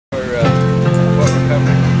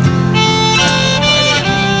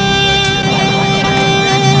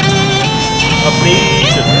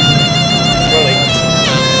speed and really.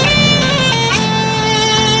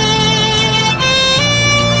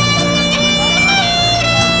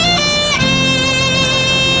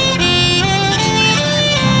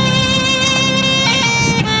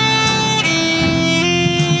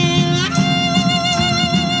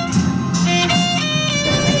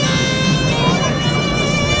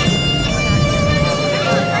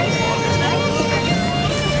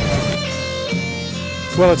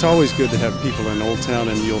 Well, it's always good to have people in Old Town,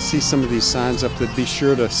 and you'll see some of these signs up that be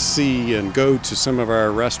sure to see and go to some of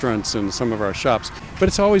our restaurants and some of our shops. But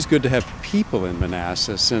it's always good to have people in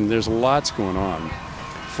Manassas, and there's lots going on.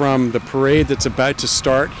 From the parade that's about to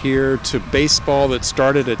start here, to baseball that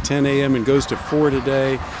started at 10 a.m. and goes to 4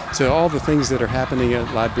 today, to all the things that are happening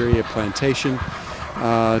at Liberia Plantation,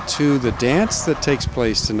 to the dance that takes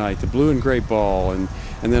place tonight, the blue and gray ball, and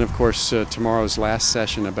then, of course, tomorrow's last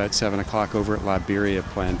session about 7 o'clock over at Liberia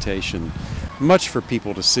Plantation. Much for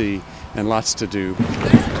people to see and lots to do.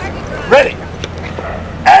 Ready!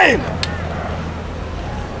 Aim!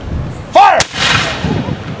 Fire!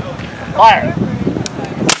 Fire!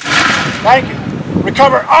 Thank you.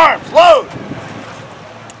 Recover arms. Load!